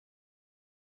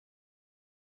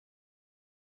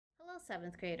Hello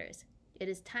 7th graders. It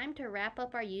is time to wrap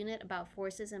up our unit about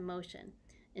forces in motion.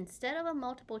 Instead of a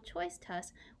multiple choice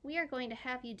test, we are going to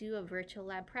have you do a virtual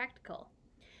lab practical.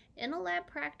 In a lab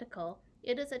practical,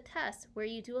 it is a test where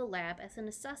you do a lab as an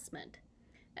assessment.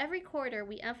 Every quarter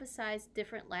we emphasize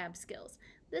different lab skills.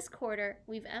 This quarter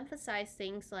we've emphasized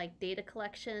things like data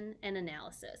collection and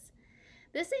analysis.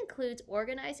 This includes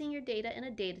organizing your data in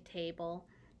a data table,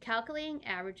 calculating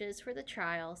averages for the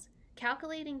trials,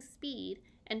 calculating speed,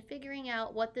 and figuring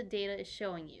out what the data is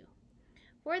showing you.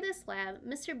 For this lab,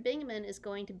 Mr. Bingman is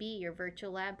going to be your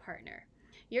virtual lab partner.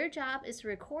 Your job is to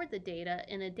record the data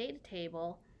in a data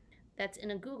table that's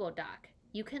in a Google Doc.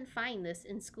 You can find this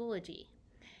in Schoology.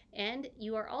 And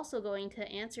you are also going to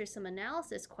answer some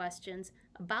analysis questions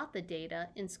about the data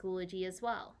in Schoology as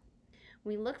well.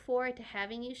 We look forward to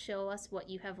having you show us what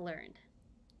you have learned.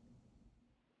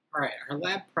 All right, our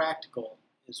lab practical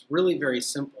is really very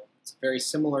simple. It's a very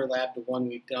similar lab to one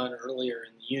we've done earlier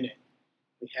in the unit.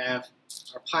 We have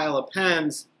our pile of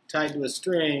pens tied to a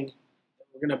string that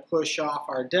we're going to push off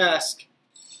our desk,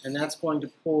 and that's going to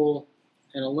pull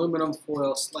an aluminum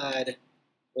foil sled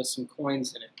with some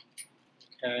coins in it.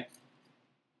 Okay.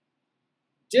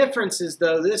 Difference is,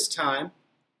 though, this time,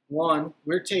 one,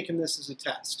 we're taking this as a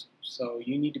test. So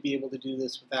you need to be able to do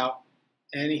this without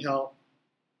any help.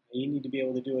 You need to be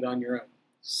able to do it on your own.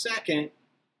 Second,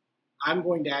 I'm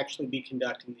going to actually be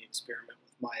conducting the experiment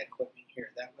with my equipment here.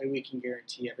 That way we can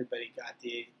guarantee everybody got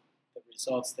the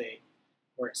results they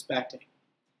were expecting.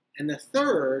 And the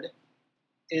third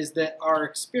is that our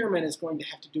experiment is going to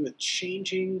have to do with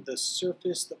changing the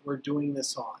surface that we're doing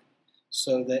this on.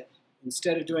 So that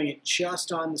instead of doing it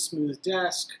just on the smooth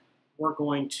desk, we're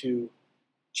going to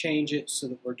change it so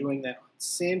that we're doing that on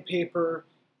sandpaper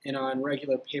and on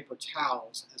regular paper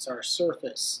towels as our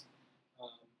surface,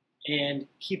 and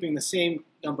keeping the same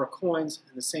number of coins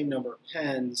and the same number of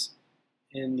pens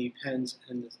in the pens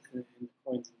and the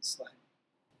coins in the sled.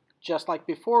 Just like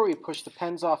before, we push the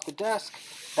pens off the desk,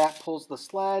 that pulls the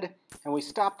sled, and we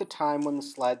stop the time when the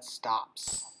sled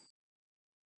stops.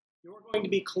 You're going to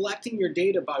be collecting your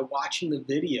data by watching the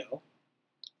video,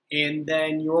 and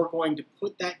then you're going to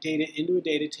put that data into a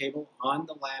data table on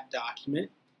the lab document.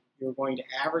 You're going to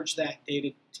average that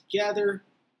data together.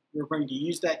 You're going to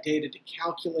use that data to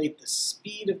calculate the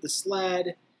speed of the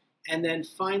sled. And then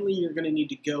finally, you're going to need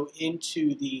to go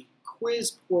into the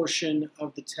quiz portion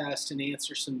of the test and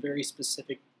answer some very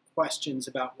specific questions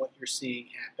about what you're seeing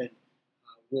happen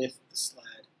with the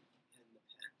sled and the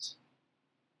pens.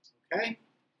 Okay?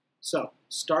 So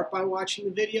start by watching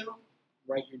the video.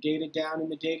 Write your data down in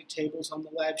the data tables on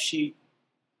the lab sheet.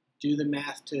 Do the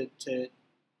math to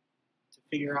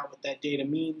figure out what that data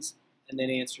means, and then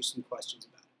answer some questions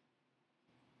about it.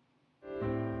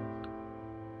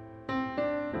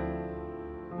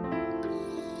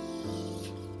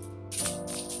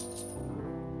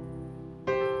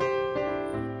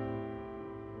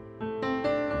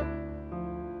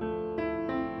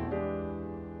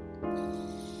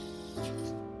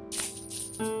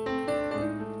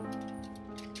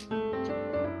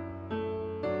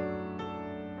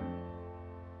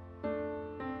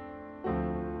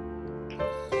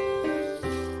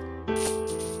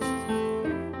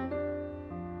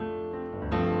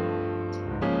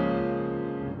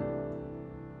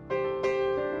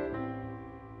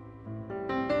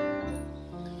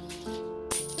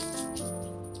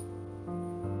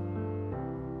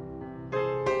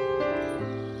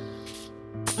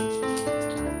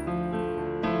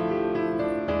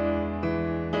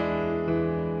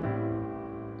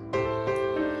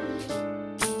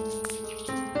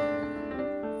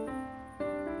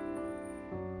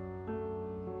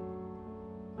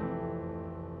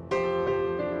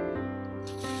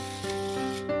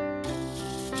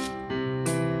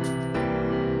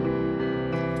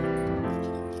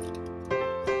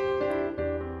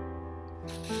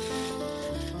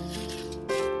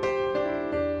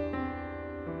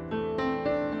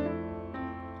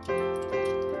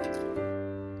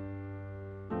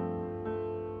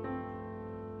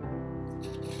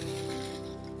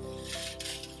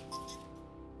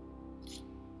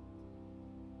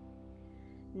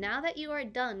 Now that you are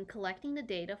done collecting the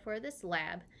data for this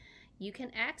lab, you can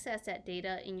access that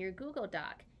data in your Google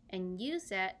Doc and use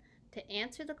that to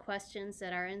answer the questions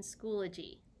that are in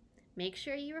Schoology. Make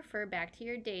sure you refer back to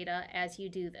your data as you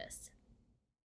do this.